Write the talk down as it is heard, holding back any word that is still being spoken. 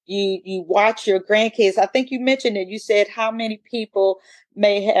you watch your grandkids. I think you mentioned it. You said how many people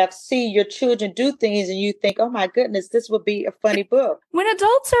may have seen your children do things and you think, oh my goodness, this would be a funny book. When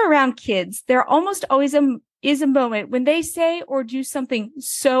adults are around kids, there almost always is a moment when they say or do something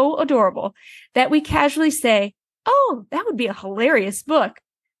so adorable that we casually say, oh, that would be a hilarious book.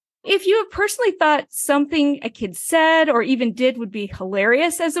 If you have personally thought something a kid said or even did would be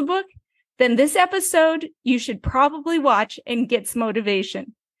hilarious as a book, then this episode you should probably watch and get some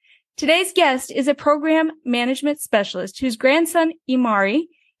motivation. Today's guest is a program management specialist whose grandson, Imari,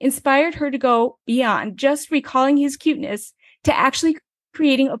 inspired her to go beyond just recalling his cuteness to actually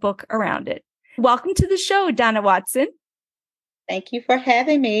creating a book around it. Welcome to the show, Donna Watson. Thank you for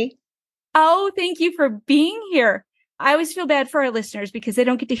having me. Oh, thank you for being here. I always feel bad for our listeners because they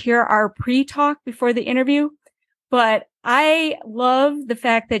don't get to hear our pre-talk before the interview. But I love the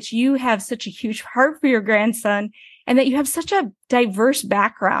fact that you have such a huge heart for your grandson and that you have such a diverse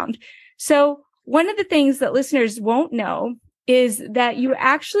background. So one of the things that listeners won't know is that you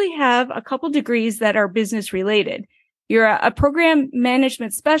actually have a couple degrees that are business related. You're a program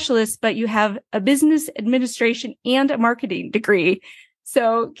management specialist, but you have a business administration and a marketing degree.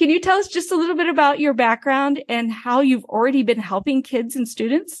 So can you tell us just a little bit about your background and how you've already been helping kids and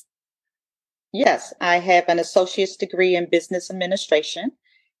students? Yes, I have an associate's degree in business administration,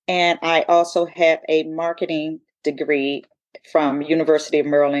 and I also have a marketing degree from University of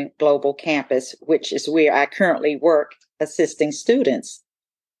Maryland Global Campus, which is where I currently work assisting students.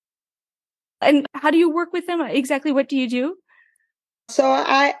 And how do you work with them? Exactly what do you do? So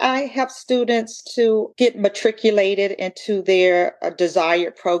I help students to get matriculated into their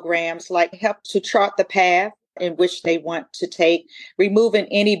desired programs, like help to chart the path in which they want to take, removing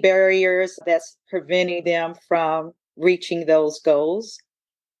any barriers that's preventing them from reaching those goals.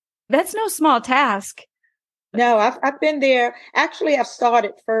 That's no small task. No, I've been there. Actually, I've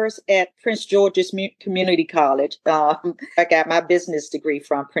started first at Prince George's Community College. I got my business degree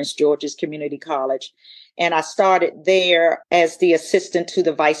from Prince George's Community College. And I started there as the assistant to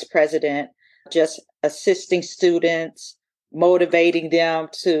the vice president, just assisting students, motivating them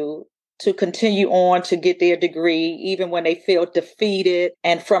to continue on to get their degree, even when they feel defeated.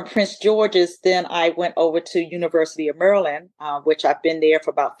 And from Prince George's, then I went over to University of Maryland, which I've been there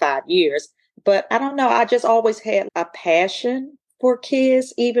for about 5 years. But I don't know, I just always had a passion for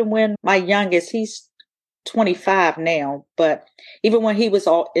kids, even when my youngest, he's 25 now, but even when he was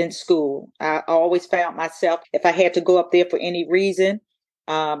all in school, I always found myself, if I had to go up there for any reason,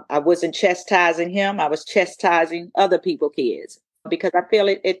 I wasn't chastising him. I was chastising other people's kids because I feel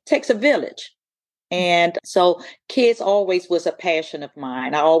it takes a village. And so kids always was a passion of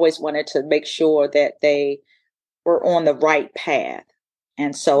mine. I always wanted to make sure that they were on the right path.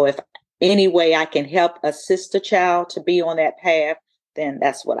 And so if any way I can help assist a child to be on that path, then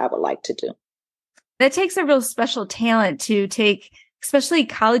that's what I would like to do. That takes a real special talent to take, especially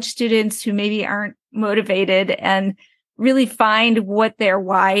college students who maybe aren't motivated, and really find what their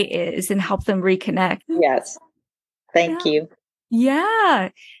why is and help them reconnect. Yes. Thank you. Yeah.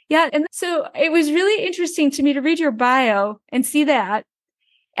 Yeah. And so it was really interesting to me to read your bio and see that,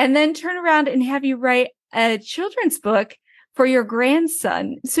 and then turn around and have you write a children's book for your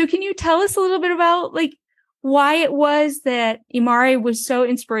grandson. So can you tell us a little bit about why it was that Imari was so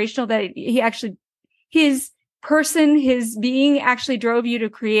inspirational that his being actually drove you to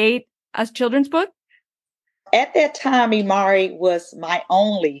create a children's book? At that time, Imari was my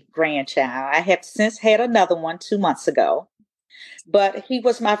only grandchild. I have since had another one 2 months ago, but he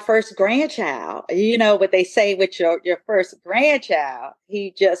was my first grandchild. You know what they say with your first grandchild.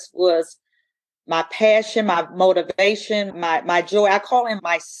 He just was my passion, my motivation, my joy. I call him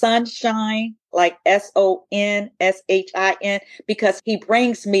my sunshine, like SONSHIN, because he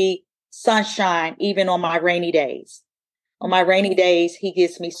brings me sunshine even on my rainy days. On my rainy days, he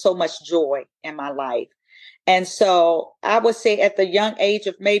gives me so much joy in my life. And so I would say at the young age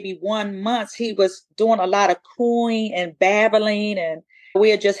of maybe 1 month, he was doing a lot of cooing and babbling, and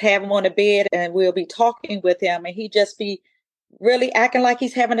we'll just have him on the bed and we'll be talking with him, and he'd just be really acting like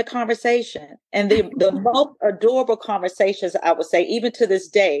he's having a conversation. And the most adorable conversations, I would say, even to this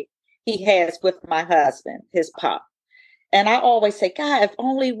day, he has with my husband, his pop. And I always say, God, if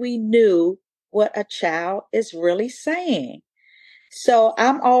only we knew what a child is really saying. So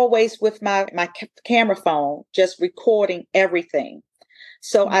I'm always with my camera phone, just recording everything.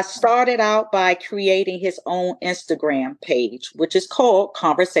 So I started out by creating his own Instagram page, which is called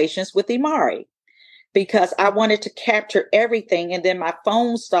Conversations with Imari, because I wanted to capture everything. And then my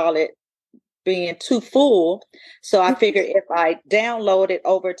phone started being too full. So I figured if I download it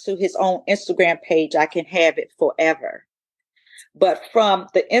over to his own Instagram page, I can have it forever. But from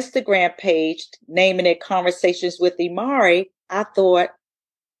the Instagram page, naming it Conversations with Imari, I thought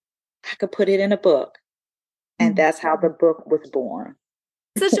I could put it in a book. And that's how the book was born.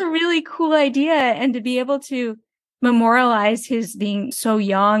 Such a really cool idea. And to be able to memorialize his being so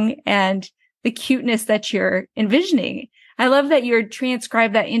young and the cuteness that you're envisioning. I love that you're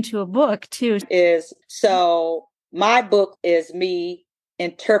transcribed that into a book too. So my book is me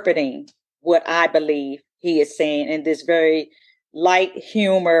interpreting what I believe he is saying in this very light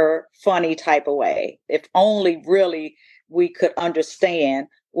humor, funny type of way. If only really we could understand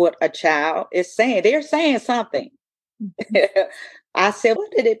what a child is saying. They're saying something. I said,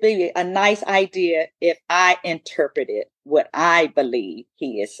 wouldn't it be a nice idea if I interpreted what I believe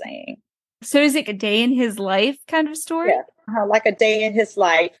he is saying? So is it a day in his life kind of story? Yeah, like a day in his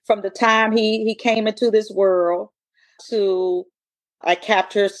life from the time he came into this world to I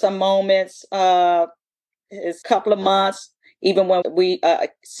captured some moments, his couple of months, even when we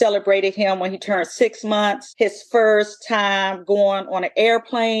celebrated him when he turned 6 months, his first time going on an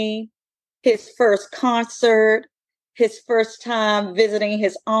airplane, his first concert, his first time visiting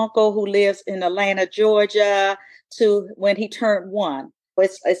his uncle who lives in Atlanta, Georgia, to when he turned 1.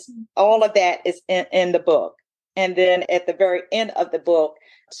 It's all of that is in the book. And then at the very end of the book,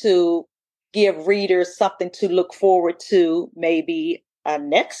 to give readers something to look forward to, maybe a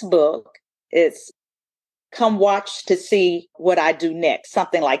next book, it's come watch to see what I do next,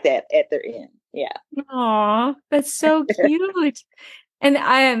 something like that at the end. Yeah. Aw, that's so cute.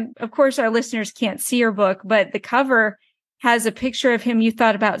 And of course, our listeners can't see your book, but the cover has a picture of him you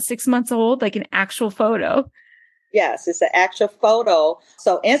thought about 6 months old, like an actual photo. Yes, it's an actual photo.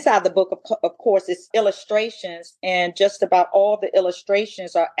 So inside the book, of course, it's illustrations, and just about all the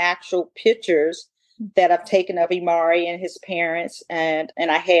illustrations are actual pictures that I've taken of Imari and his parents, and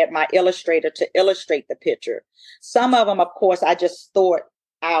I had my illustrator to illustrate the picture. Some of them, of course, I just thought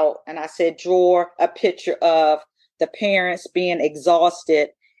out, and I said, draw a picture of the parents being exhausted,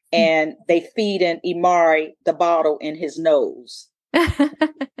 and they feeding Imari the bottle in his nose.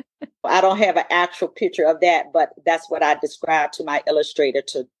 I don't have an actual picture of that, but that's what I described to my illustrator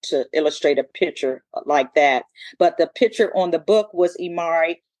to illustrate a picture like that. But the picture on the book was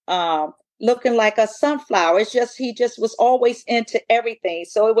Imari looking like a sunflower. He just was always into everything.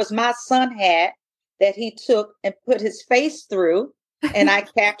 So it was my sun hat that he took and put his face through. And I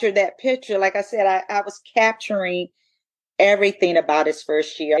captured that picture. Like I said, I was capturing everything about his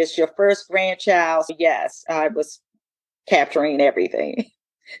first year. It's your first grandchild. So yes, I was capturing everything.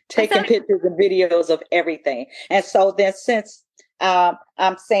 Taking pictures and videos of everything. And so then since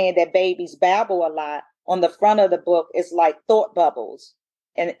I'm saying that babies babble a lot, on the front of the book is like thought bubbles.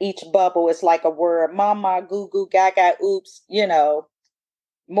 And each bubble is like a word, mama, goo goo, gaga, oops,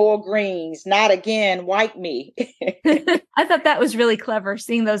 more greens, not again, wipe me. I thought that was really clever,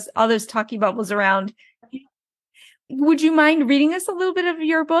 seeing all those talkie bubbles around. Would you mind reading us a little bit of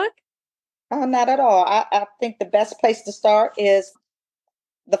your book? Not at all. I think the best place to start is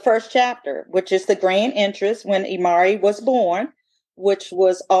the first chapter, which is the grand entrance when Imari was born, which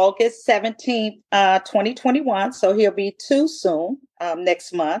was August 17th, 2021. So he'll be 2 soon,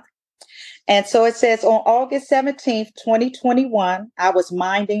 next month. And so it says, on August 17th, 2021, I was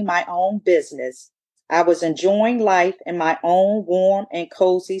minding my own business. I was enjoying life in my own warm and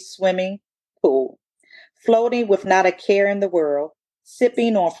cozy swimming pool, floating with not a care in the world,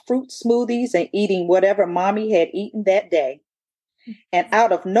 sipping on fruit smoothies and eating whatever mommy had eaten that day. And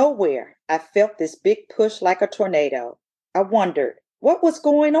out of nowhere, I felt this big push like a tornado. I wondered, what was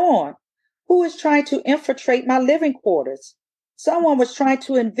going on? Who was trying to infiltrate my living quarters? Someone was trying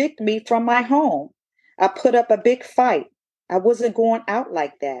to evict me from my home. I put up a big fight. I wasn't going out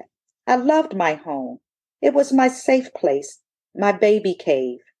like that. I loved my home. It was my safe place, my baby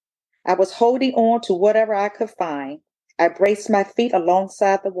cave. I was holding on to whatever I could find. I braced my feet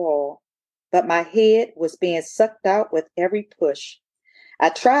alongside the wall, but my head was being sucked out with every push. I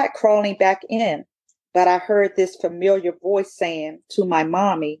tried crawling back in, but I heard this familiar voice saying to my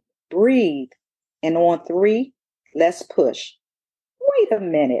mommy, breathe, and on 3, let's push. Wait a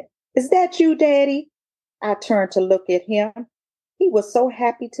minute, is that you, Daddy? I turned to look at him. He was so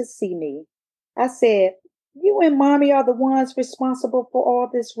happy to see me. I said, you and Mommy are the ones responsible for all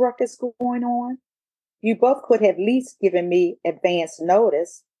this ruckus going on. You both could have at least given me advance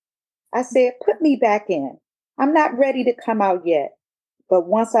notice. I said, put me back in. I'm not ready to come out yet. But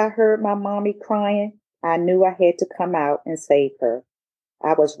once I heard my mommy crying, I knew I had to come out and save her.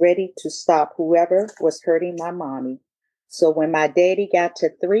 I was ready to stop whoever was hurting my mommy. So when my daddy got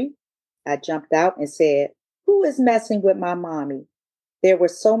to 3, I jumped out and said, who is messing with my mommy? There were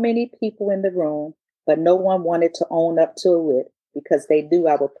so many people in the room, but no one wanted to own up to it. because they knew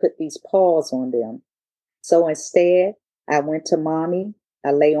I would put these paws on them. So instead, I went to mommy.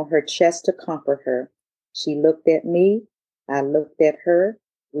 I lay on her chest to comfort her. She looked at me. I looked at her.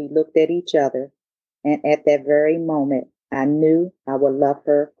 We looked at each other. And at that very moment, I knew I would love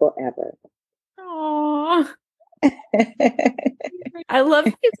her forever. Oh, I love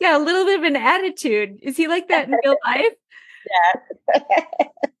he's got a little bit of an attitude. Is he like that in real life?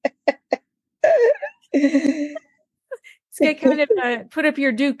 Yes. He's got kind of a put up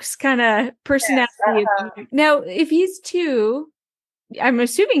your dukes kind of personality. Yes, uh-huh. Now, if he's two, I'm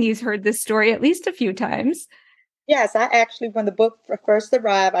assuming he's heard this story at least a few times. Yes, I actually, when the book first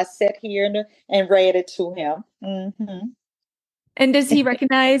arrived, I sat here and read it to him. Mm-hmm. And does he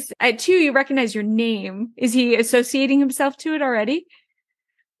recognize, too, you recognize your name? Is he associating himself to it already?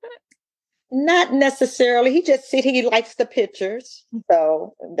 Not necessarily. He likes the pictures.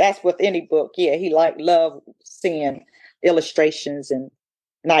 So that's with any book. Yeah, he love seeing illustrations and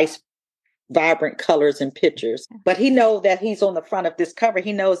nice vibrant colors and pictures. But he knows that he's on the front of this cover.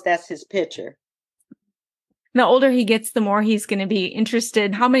 He knows that's his picture. The older he gets, the more he's going to be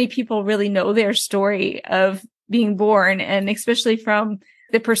interested. How many people really know their story of being born, and especially from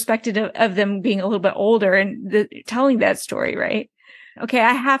the perspective of them being a little bit older and telling that story, right? Okay,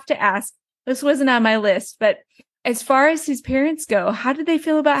 I have to ask, this wasn't on my list, but as far as his parents go, how did they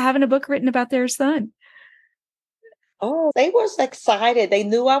feel about having a book written about their son? Oh, they was excited. They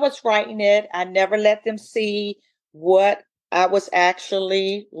knew I was writing it. I never let them see what I was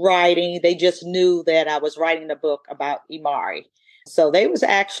actually writing. They just knew that I was writing a book about Imari. So they was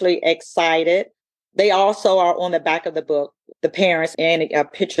actually excited. They also are on the back of the book, the parents and a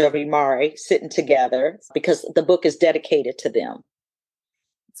picture of Imari sitting together because the book is dedicated to them.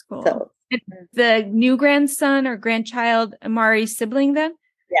 That's cool. So the new grandson or grandchild, Imari's sibling then?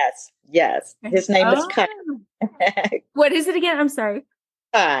 Yes. His name is Kai. What is it again? I'm sorry.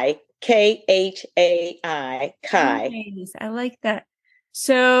 Kai, Khai, Kai. Nice. I like that.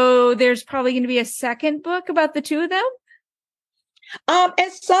 So there's probably going to be a second book about the two of them?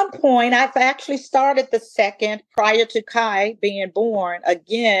 At some point, I've actually started the second prior to Kai being born.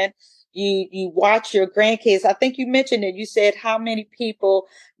 Again, you watch your grandkids. I think you mentioned it. You said how many people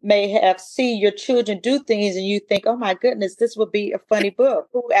may have seen your children do things and you think, oh my goodness, this would be a funny book.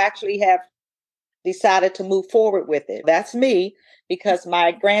 Who actually have decided to move forward with it? That's me, because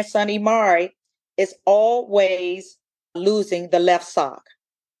my grandson Imari is always losing the left sock.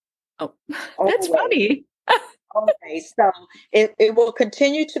 Oh, that's funny. Okay, so it will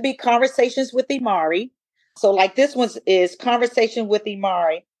continue to be Conversations with Imari. So like this one is Conversation with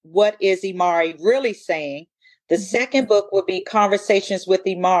Imari. What is Imari really saying? The second book will be Conversations with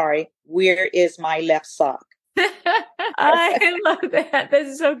Imari. Where is my left sock? I love that.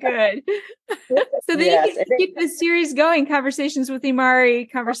 That's so good. So then you can keep the series going. Conversations with Imari,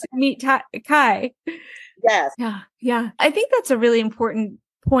 meet Kai. Yes. Yeah. I think that's a really important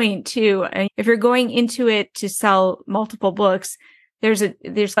point too. And if you're going into it to sell multiple books, there's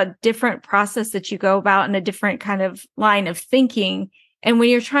a different process that you go about and a different kind of line of thinking. And when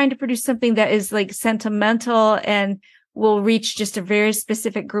you're trying to produce something that is like sentimental and will reach just a very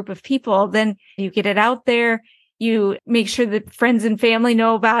specific group of people, then you get it out there. You make sure that friends and family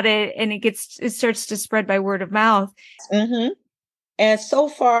know about it, and it starts to spread by word of mouth. Mm-hmm. And so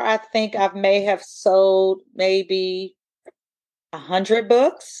far, I think I may have sold maybe 100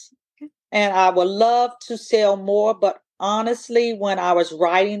 books, and I would love to sell more. But honestly, when I was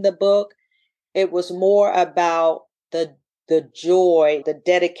writing the book, it was more about the joy, the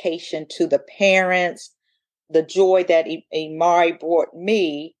dedication to the parents, the joy that Imari brought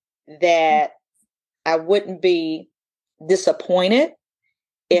me, that I wouldn't be disappointed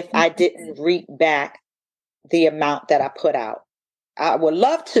if I didn't reap back the amount that I put out. I would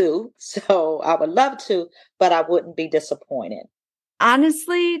love to, but I wouldn't be disappointed.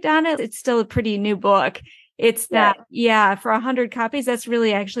 Honestly, Donna, it's still a pretty new book. It's that, for 100 copies, that's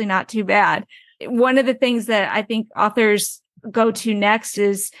really actually not too bad. One of the things that I think authors go to next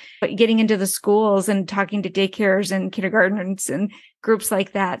is getting into the schools and talking to daycares and kindergartens and groups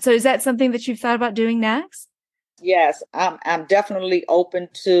like that. So is that something that you've thought about doing next? Yes, I'm definitely open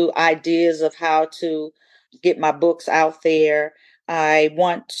to ideas of how to get my books out there. I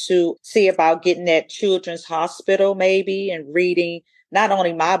want to see about getting at Children's Hospital maybe and reading not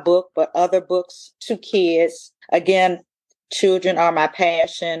only my book, but other books to kids. Again, children are my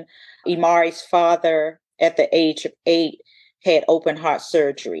passion. Imari's father, at the age of 8, had open heart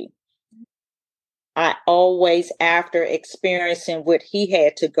surgery. I always, after experiencing what he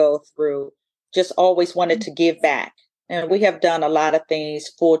had to go through, just always wanted to give back. And we have done a lot of things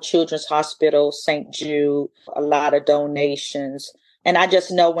for Children's Hospital, St. Jude, a lot of donations. And I just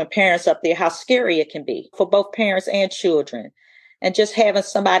know when parents up there, how scary it can be for both parents and children. And just having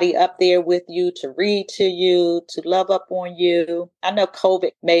somebody up there with you to read to you, to love up on you. I know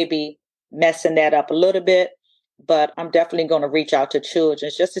COVID may be messing that up a little bit, but I'm definitely going to reach out to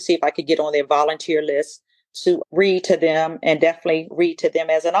children just to see if I could get on their volunteer list to read to them, and definitely read to them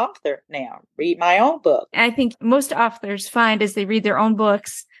as an author now, read my own book. And I think most authors find as they read their own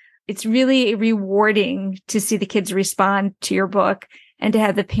books, it's really rewarding to see the kids respond to your book and to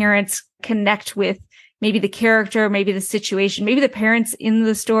have the parents connect with maybe the character, maybe the situation, maybe the parents in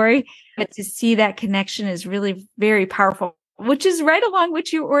the story. But to see that connection is really very powerful, which is right along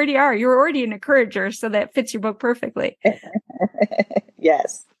what you already are. You're already an encourager, so that fits your book perfectly.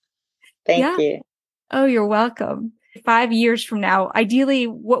 Yes. Thank you. Oh, you're welcome. 5 years from now, ideally,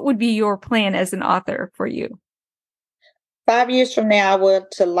 what would be your plan as an author for you? 5 years from now, I would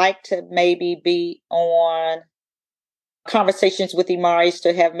like to maybe be on Conversations with Imari's,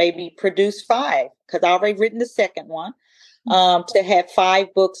 to have maybe produced 5, because I already written the second one, to have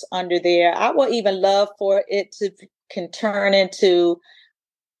 5 books under there. I would even love for it to can turn into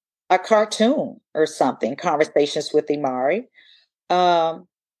a cartoon or something, Conversations with Imari.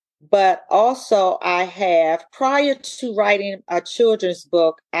 But also I have, prior to writing a children's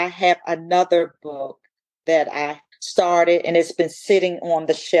book, I have another book that I started, and it's been sitting on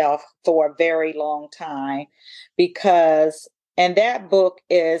the shelf for a very long time and that book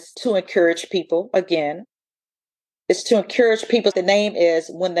is to encourage people. Again, it's to encourage people. The name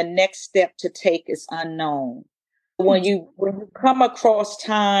is When the Next Step to Take is Unknown. When you come across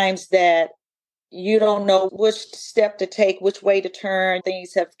times that you don't know which step to take, which way to turn,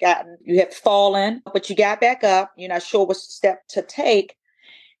 you have fallen, but you got back up. You're not sure which step to take.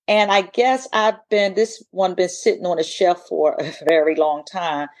 And I guess this one been sitting on a shelf for a very long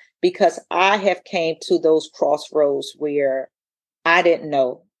time, because I have came to those crossroads where I didn't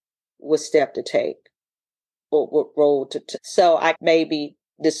know what step to take or what road to take. So I maybe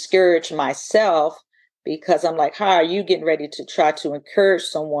discourage myself, because I'm like, how are you getting ready to try to encourage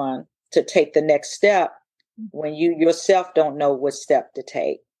someone to take the next step when you yourself don't know what step to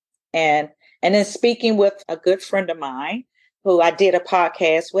take? And then speaking with a good friend of mine who I did a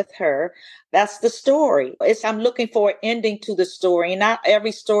podcast with her, that's the story. I'm looking for an ending to the story. And not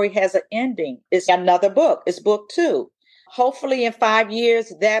every story has an ending. It's another book. It's book 2. Hopefully in 5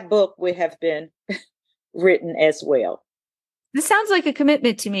 years, that book will have been written as well. This sounds like a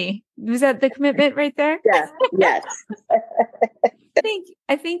commitment to me. Was that the commitment right there? Yes. Yes.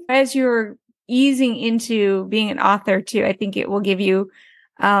 I think as you're easing into being an author too, I think it will give you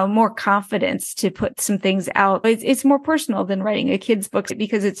more confidence to put some things out. It's more personal than writing a kid's book,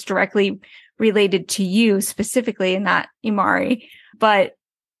 because it's directly related to you specifically and not Imari. But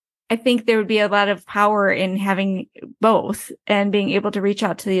I think there would be a lot of power in having both and being able to reach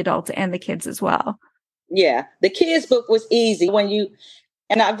out to the adults and the kids as well. Yeah, the kids' book was easy for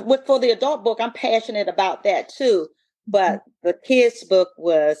the adult book, I'm passionate about that too. But the kids' book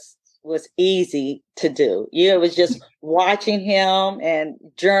was easy to do. It was just watching him and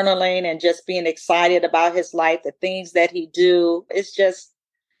journaling and just being excited about his life, the things that he do. It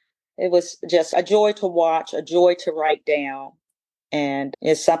was just a joy to watch, a joy to write down. And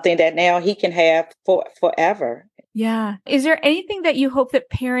it's something that now he can have forever. Yeah. Is there anything that you hope that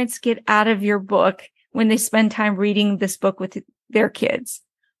parents get out of your book when they spend time reading this book with their kids?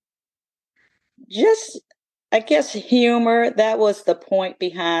 Just, I guess, humor. That was the point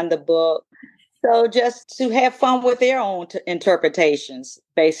behind the book. So just to have fun with their own interpretations,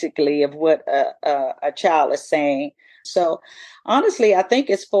 basically, of what a child is saying. So honestly, I think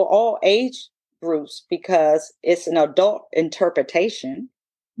it's for all age groups, because it's an adult interpretation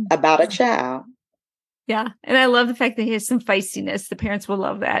about a child. Yeah. And I love the fact that he has some feistiness. The parents will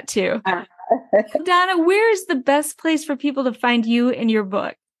love that too. Donna, where is the best place for people to find you and your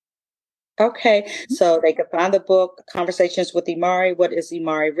book? Okay, so they can find the book, Conversations with Imari. What is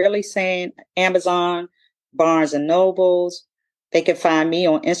Imari really saying? Amazon, Barnes and Nobles. They can find me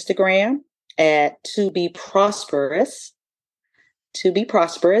on Instagram at To Be Prosperous,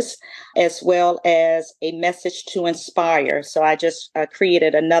 as well as A Message to Inspire. So I just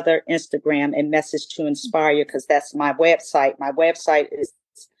created another Instagram, A Message to Inspire, because that's my website. My website is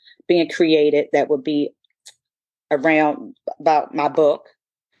being created that will be around about my book.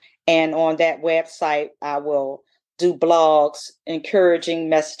 And on that website, I will do blogs, encouraging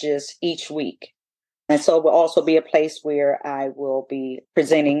messages each week. And so it will also be a place where I will be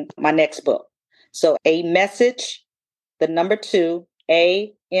presenting my next book. So A Message, the number 2,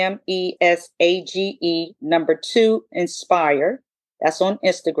 AMESAGE number 2 Inspire. That's on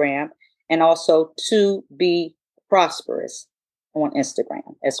Instagram. And also to be prosperous on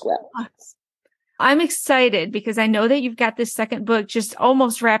Instagram as well. I'm excited because I know that you've got this second book just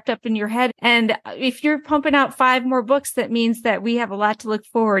almost wrapped up in your head. And if you're pumping out 5 more books, that means that we have a lot to look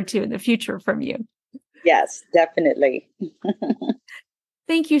forward to in the future from you. Yes, definitely.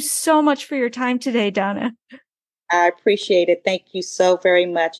 Thank you so much for your time today, Donna. I appreciate it. Thank you so very much.